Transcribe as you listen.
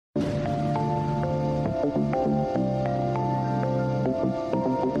Hey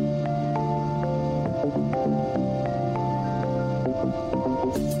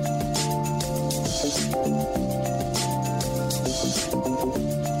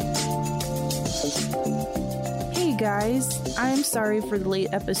guys, I'm sorry for the late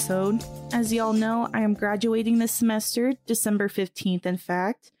episode. As y'all know, I am graduating this semester, December 15th in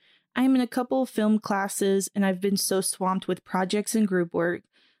fact. I am in a couple of film classes and I've been so swamped with projects and group work.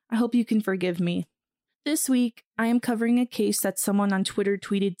 I hope you can forgive me. This week, I am covering a case that someone on Twitter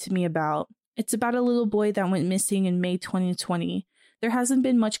tweeted to me about. It's about a little boy that went missing in May 2020. There hasn't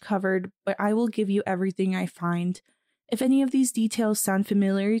been much covered, but I will give you everything I find. If any of these details sound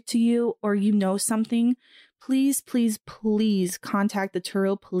familiar to you or you know something, please contact the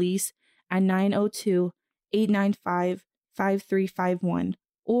Truro Police at 902-895-5351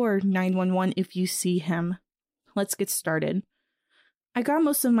 or 911 if you see him. Let's get started. I got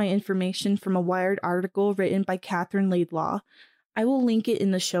most of my information from a Wired article written by Catherine Laidlaw. I will link it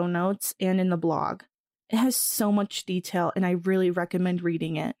in the show notes and in the blog. It has so much detail and I really recommend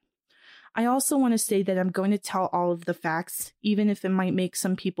reading it. I also want to say that I'm going to tell all of the facts, even if it might make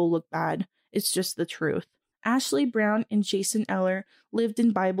some people look bad. It's just the truth. Ashley Brown and Jason Eller lived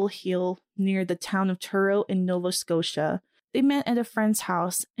in Bible Hill near the town of Truro in Nova Scotia. They met at a friend's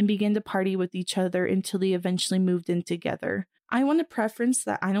house and began to party with each other until they eventually moved in together. I want to preference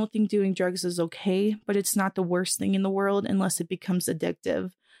that I don't think doing drugs is okay, but it's not the worst thing in the world unless it becomes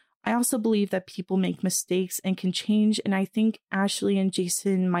addictive. I also believe that people make mistakes and can change, and I think Ashley and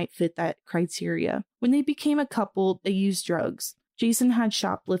Jason might fit that criteria. When they became a couple, they used drugs. Jason had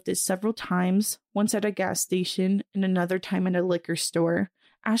shoplifted several times, once at a gas station and another time at a liquor store.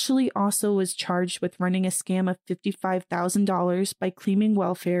 Ashley also was charged with running a scam of $55,000 by claiming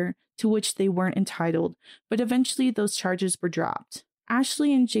welfare to which they weren't entitled, but eventually those charges were dropped.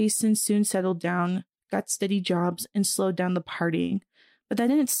 Ashley and Jason soon settled down, got steady jobs, and slowed down the partying. But that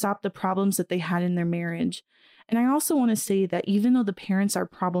didn't stop the problems that they had in their marriage. And I also want to say that even though the parents are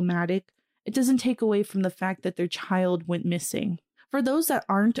problematic, it doesn't take away from the fact that their child went missing. For those that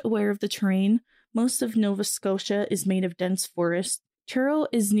aren't aware of the terrain, most of Nova Scotia is made of dense forest. Truro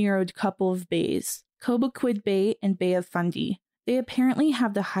is near a couple of bays, Cobequid Bay and Bay of Fundy. They apparently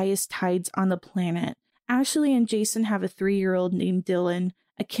have the highest tides on the planet. Ashley and Jason have a 3-year-old named Dylan,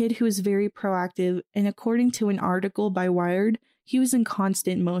 a kid who is very proactive, and according to an article by Wired, he was in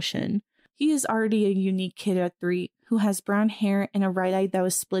constant motion. He is already a unique kid at 3, who has brown hair and a right eye that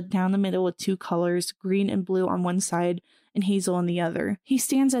was split down the middle with 2 colors, green and blue on one side and hazel on the other. He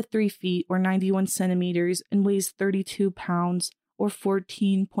stands at 3 feet or 91 centimeters and weighs 32 pounds or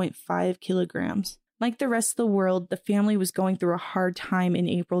 14.5 kilograms. Like the rest of the world, the family was going through a hard time in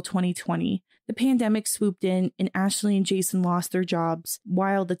April 2020. The pandemic swooped in and Ashley and Jason lost their jobs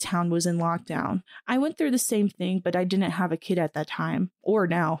while the town was in lockdown. I went through the same thing, but I didn't have a kid at that time. Or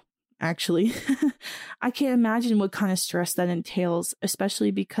now, actually. I can't imagine what kind of stress that entails, especially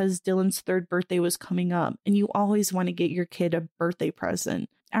because Dylan's 3rd birthday was coming up and you always want to get your kid a birthday present.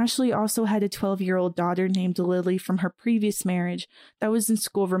 Ashley also had a 12-year-old daughter named Lily from her previous marriage that was in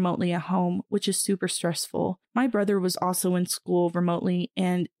school remotely at home, which is super stressful. My brother was also in school remotely,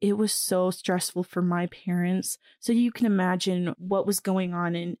 and it was so stressful for my parents. So you can imagine what was going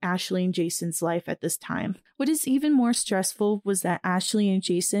on in Ashley and Jason's life at this time. What is even more stressful was that Ashley and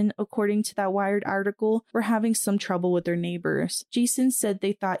Jason, according to that Wired article, were having some trouble with their neighbors. Jason said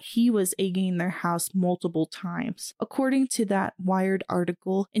they thought he was egging their house multiple times. According to that Wired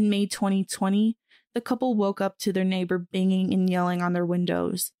article, in May 2020, the couple woke up to their neighbor banging and yelling on their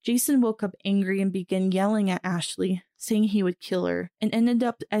windows. Jason woke up angry and began yelling at Ashley, saying he would kill her, and ended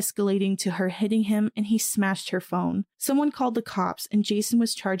up escalating to her hitting him, and he smashed her phone. Someone called the cops, and Jason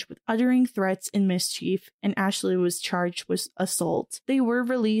was charged with uttering threats and mischief, and Ashley was charged with assault. They were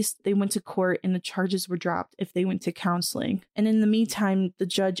released, they went to court, and the charges were dropped if they went to counseling. And in the meantime, the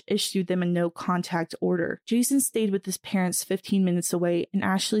judge issued them a no-contact order. Jason stayed with his parents 15 minutes away, and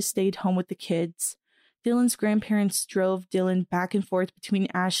Ashley stayed home with the kids. Dylan's grandparents drove Dylan back and forth between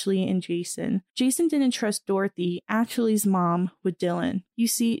Ashley and Jason. Jason didn't trust Dorothy, Ashley's mom, with Dylan. You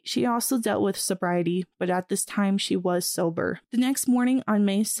see, she also dealt with sobriety, but at this time she was sober. The next morning on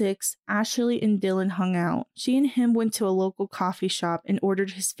May 6th, Ashley and Dylan hung out. She and him went to a local coffee shop and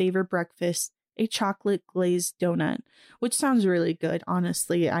ordered his favorite breakfast, a chocolate glazed donut, which sounds really good,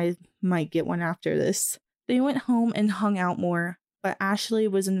 honestly. I might get one after this. They went home and hung out more, but Ashley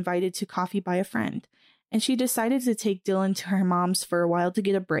was invited to coffee by a friend, and she decided to take Dylan to her mom's for a while to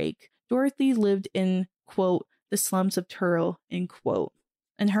get a break. Dorothy lived in, quote, the slums of Truro, end quote.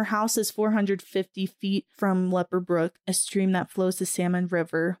 And her house is 450 feet from Leper Brook, a stream that flows the Salmon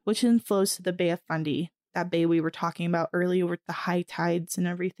River, which then flows to the Bay of Fundy. that bay we were talking about earlier with the high tides and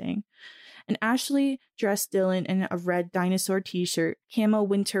everything. And Ashley dressed Dylan in a red dinosaur t-shirt, camo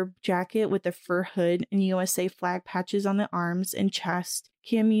winter jacket with a fur hood and USA flag patches on the arms and chest,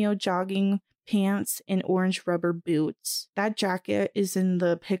 cameo jogging pants, and orange rubber boots. That jacket is in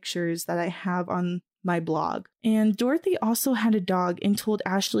the pictures that I have on my blog. And Dorothy also had a dog and told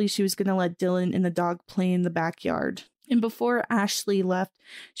Ashley she was going to let Dylan and the dog play in the backyard. And before Ashley left,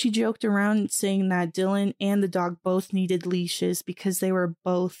 she joked around saying that Dylan and the dog both needed leashes because they were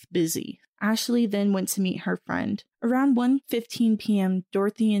both busy. Ashley then went to meet her friend. Around 1:15 p.m.,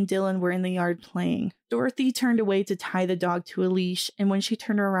 Dorothy and Dylan were in the yard playing. Dorothy turned away to tie the dog to a leash, and when she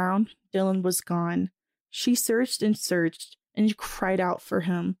turned around, Dylan was gone. She searched and cried out for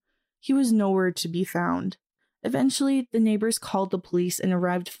him. He was nowhere to be found. Eventually, the neighbors called the police and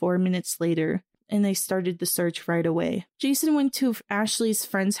arrived 4 minutes later, and they started the search right away. Jason went to Ashley's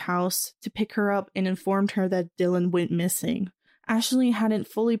friend's house to pick her up and informed her that Dylan went missing. Ashley hadn't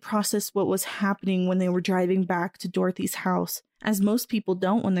fully processed what was happening when they were driving back to Dorothy's house, as most people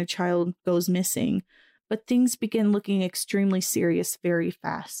don't when their child goes missing, but things began looking extremely serious very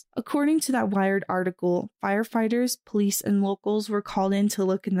fast. According to that Wired article, firefighters, police, and locals were called in to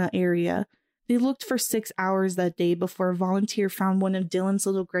look in the area. They looked for 6 hours that day before a volunteer found one of Dylan's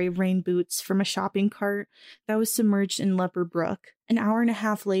little gray rain boots from a shopping cart that was submerged in Leper Brook. An hour and a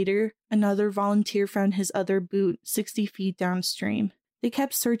half later, another volunteer found his other boot 60 feet downstream. They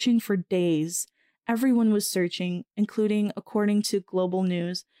kept searching for days. Everyone was searching, including, according to Global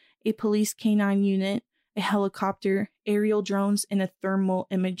News, a police canine unit, a helicopter, aerial drones, and a thermal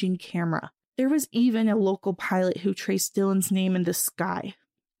imaging camera. There was even a local pilot who traced Dylan's name in the sky.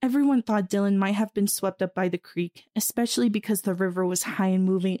 Everyone thought Dylan might have been swept up by the creek, especially because the river was high and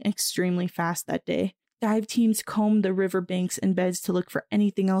moving extremely fast that day. Dive teams combed the river banks and beds to look for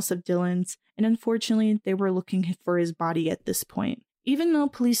anything else of Dylan's, and unfortunately, they were looking for his body at this point. Even though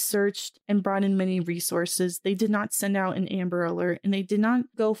police searched and brought in many resources, they did not send out an Amber Alert, and they did not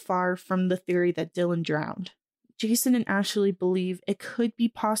go far from the theory that Dylan drowned. Jason and Ashley believe it could be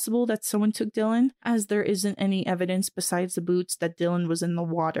possible that someone took Dylan, as there isn't any evidence besides the boots that Dylan was in the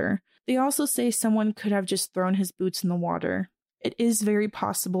water. They also say someone could have just thrown his boots in the water. It is very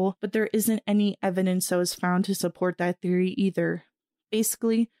possible, but there isn't any evidence that was found to support that theory either.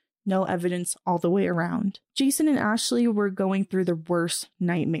 Basically, no evidence all the way around. Jason and Ashley were going through the worst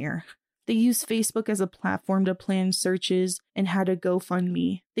nightmare. They used Facebook as a platform to plan searches and had a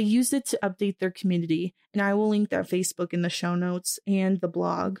GoFundMe. They used it to update their community, and I will link that Facebook in the show notes and the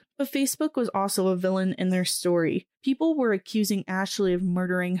blog. But Facebook was also a villain in their story. People were accusing Ashley of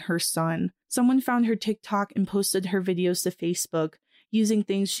murdering her son. Someone found her TikTok and posted her videos to Facebook, using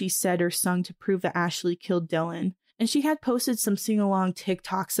things she said or sung to prove that Ashley killed Dylan. And she had posted some sing-along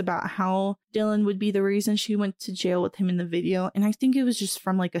TikToks about how Dylan would be the reason she went to jail with him in the video. And I think it was just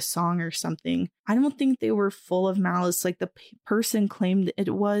from like a song or something. I don't think they were full of malice like the person claimed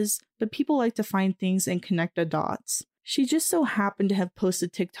it was, but people like to find things and connect the dots. She just so happened to have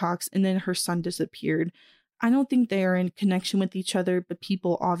posted TikToks and then her son disappeared. I don't think they are in connection with each other, but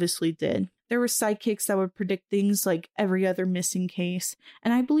people obviously did. There were sidekicks that would predict things like every other missing case.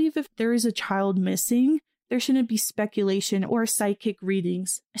 And I believe if there is a child missing, there shouldn't be speculation or psychic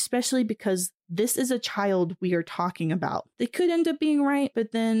readings, especially because this is a child we are talking about. They could end up being right,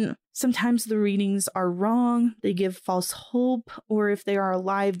 but then sometimes the readings are wrong, they give false hope, or if they are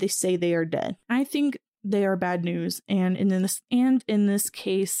alive, they say they are dead. I think they are bad news, and in this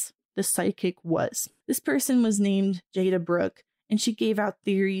case, the psychic was. This person was named Jada Brooke, and she gave out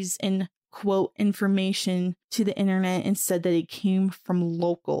theories and quote information to the internet and said that it came from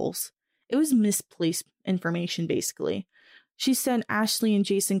locals. It was misplaced information, basically. She said Ashley and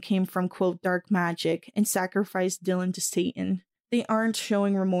Jason came from, quote, dark magic and sacrificed Dylan to Satan. They aren't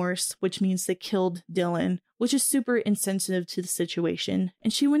showing remorse, which means they killed Dylan, which is super insensitive to the situation.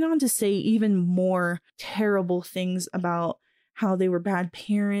 And she went on to say even more terrible things about how they were bad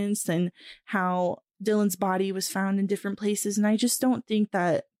parents and how Dylan's body was found in different places. And I just don't think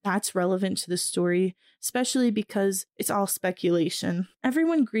that that's relevant to the story, especially because it's all speculation.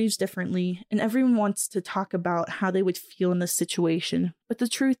 Everyone grieves differently, and everyone wants to talk about how they would feel in this situation. But the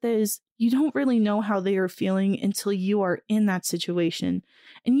truth is, you don't really know how they are feeling until you are in that situation,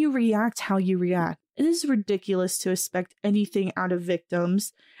 and you react how you react. It is ridiculous to expect anything out of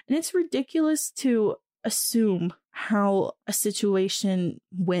victims, and it's ridiculous to assume how a situation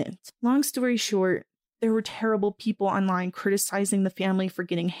went. Long story short, there were terrible people online criticizing the family for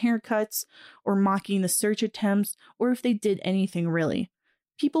getting haircuts or mocking the search attempts or if they did anything really.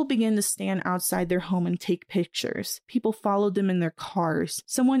 People began to stand outside their home and take pictures. People followed them in their cars.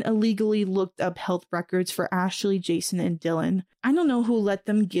 Someone illegally looked up health records for Ashley, Jason, and Dylan. I don't know who let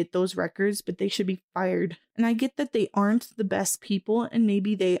them get those records, but they should be fired. And I get that they aren't the best people and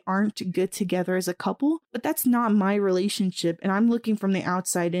maybe they aren't good together as a couple, but that's not my relationship and I'm looking from the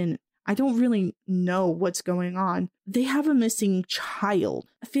outside in. I don't really know what's going on. They have a missing child.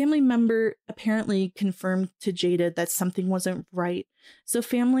 A family member apparently confirmed to Jada that something wasn't right. So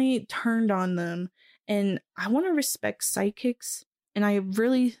family turned on them. And I want to respect psychics. And I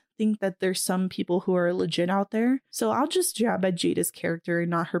really think that there's some people who are legit out there. So I'll just jab at Jada's character and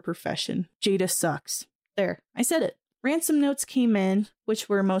not her profession. Jada sucks. There, I said it. Ransom notes came in, which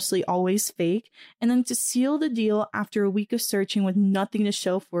were mostly always fake. And then to seal the deal, after a week of searching with nothing to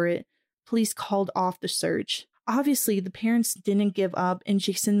show for it, police called off the search. Obviously, the parents didn't give up and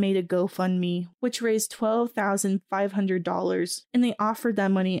Jason made a GoFundMe, which raised $12,500, and they offered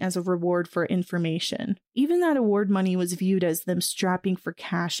that money as a reward for information. Even that award money was viewed as them strapping for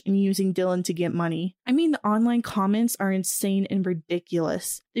cash and using Dylan to get money. I mean, the online comments are insane and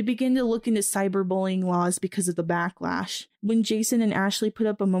ridiculous. They begin to look into cyberbullying laws because of the backlash. When Jason and Ashley put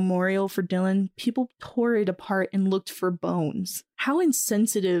up a memorial for Dylan, people tore it apart and looked for bones. How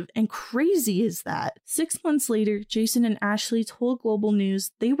insensitive and crazy is that? 6 months later, Jason and Ashley told Global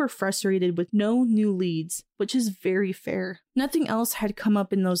News they were frustrated with no new leads, which is very fair. Nothing else had come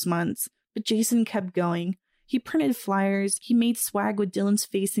up in those months, but Jason kept going. He printed flyers, he made swag with Dylan's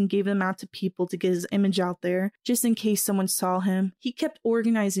face and gave them out to people to get his image out there, just in case someone saw him. He kept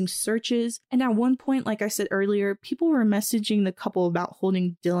organizing searches, and at one point, like I said earlier, people were messaging the couple about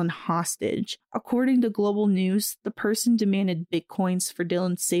holding Dylan hostage. According to Global News, the person demanded bitcoins for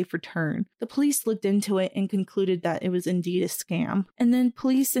Dylan's safe return. The police looked into it and concluded that it was indeed a scam. And then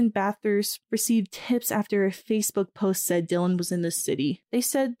police in Bathurst received tips after a Facebook post said Dylan was in the city. They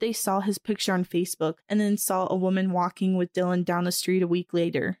said they saw his picture on Facebook and then saw a woman walking with Dylan down the street a week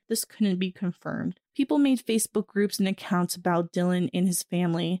later. This couldn't be confirmed. People made Facebook groups and accounts about Dylan and his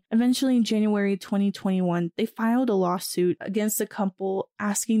family. Eventually, in January 2021, they filed a lawsuit against the couple,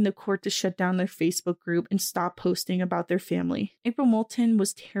 asking the court to shut down their Facebook group and stop posting about their family. April Moulton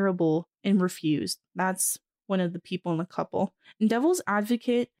was terrible and refused. That's one of the people in the couple. And Devil's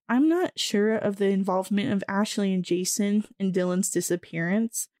Advocate, I'm not sure of the involvement of Ashley and Jason in Dylan's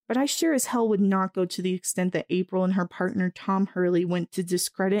disappearance, but I sure as hell would not go to the extent that April and her partner Tom Hurley went to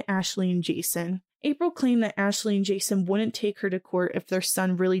discredit Ashley and Jason. April claimed that Ashley and Jason wouldn't take her to court if their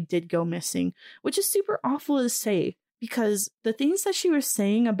son really did go missing, which is super awful to say, because the things that she was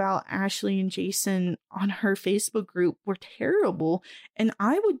saying about Ashley and Jason on her Facebook group were terrible, and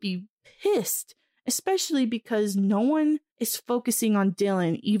I would be pissed, especially because no one is focusing on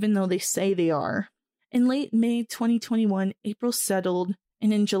Dylan, even though they say they are. In late May 2021, April settled,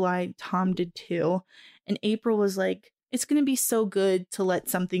 and in July, Tom did too. And April was like, it's going to be so good to let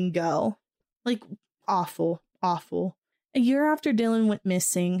something go. Like, awful, awful. A year after Dylan went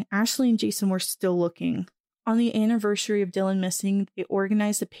missing, Ashley and Jason were still looking. On the anniversary of Dylan missing, they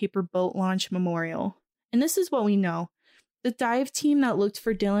organized a paper boat launch memorial. And this is what we know. The dive team that looked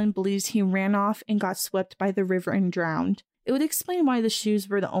for Dylan believes he ran off and got swept by the river and drowned. It would explain why the shoes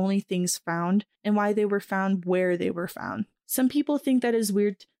were the only things found and why they were found where they were found. Some people think that is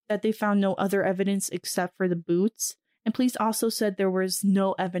weird that they found no other evidence except for the boots, and police also said there was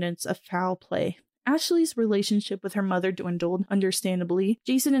no evidence of foul play. Ashley's relationship with her mother dwindled, understandably.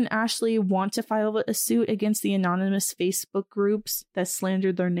 Jason and Ashley want to file a suit against the anonymous Facebook groups that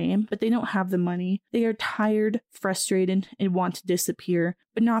slandered their name, but they don't have the money. They are tired, frustrated, and want to disappear,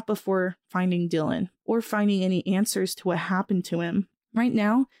 but not before finding Dylan, or finding any answers to what happened to him. Right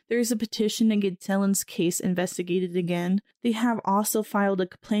now, there is a petition to get Dylan's case investigated again. They have also filed a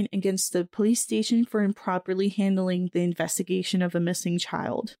complaint against the police station for improperly handling the investigation of a missing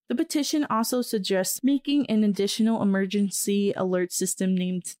child. The petition also suggests making an additional emergency alert system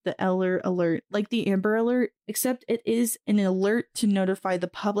named the Eller Alert, like the Amber Alert, except it is an alert to notify the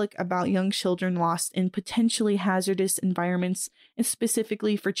public about young children lost in potentially hazardous environments, and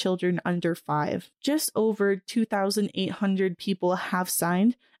specifically for children under 5. Just over 2,800 people have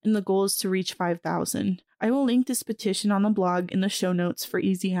signed, and the goal is to reach 5,000. I will link this petition on the blog in the show notes for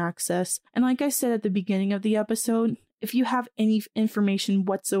easy access. And like I said at the beginning of the episode, if you have any information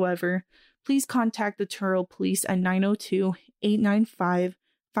whatsoever, please contact the Truro Police at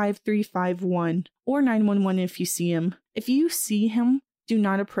 902-895-5351 or 911 if you see him. If you see him, do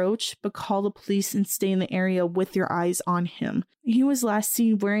not approach, but call the police and stay in the area with your eyes on him. He was last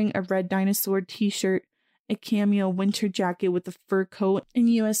seen wearing a red dinosaur t-shirt, a cameo winter jacket with a fur coat, and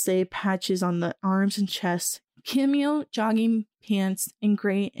USA patches on the arms and chest, cameo jogging pants, and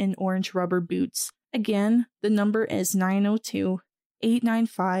gray and orange rubber boots. Again, the number is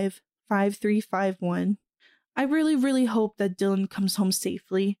 902-895-5351. I really hope that Dylan comes home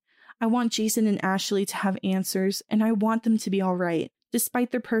safely. I want Jason and Ashley to have answers, and I want them to be alright.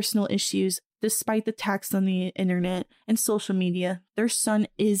 Despite their personal issues, despite the attacks on the internet and social media, their son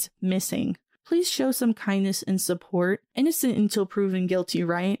is missing. Please show some kindness and support. Innocent until proven guilty,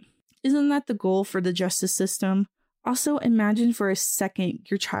 right? Isn't that the goal for the justice system? Also, imagine for a second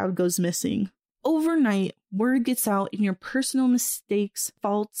your child goes missing. Overnight, word gets out and your personal mistakes,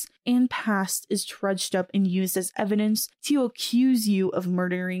 faults, and past is trudged up and used as evidence to accuse you of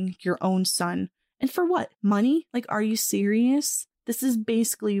murdering your own son. And for what? Money? Like, are you serious? This is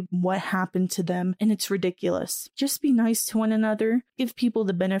basically what happened to them, and it's ridiculous. Just be nice to one another. Give people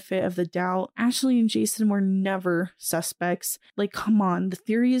the benefit of the doubt. Ashley and Jason were never suspects. Like, come on, the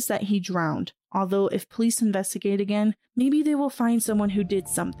theory is that he drowned. Although, if police investigate again, maybe they will find someone who did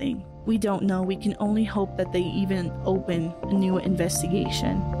something. We don't know. We can only hope that they even open a new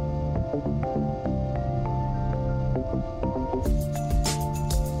investigation.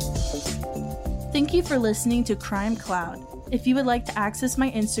 Thank you for listening to Crime Cloud. If you would like to access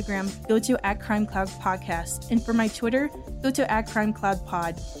my Instagram, go to @CrimeCloudPodcast. And for my Twitter, go to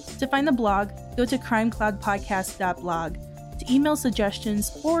 @CrimeCloudPod. To find the blog, go to crimecloudpodcast.blog. To email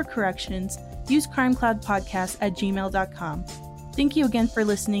suggestions or corrections, use crimecloudpodcast@gmail.com. Thank you again for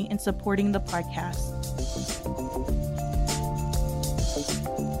listening and supporting the podcast.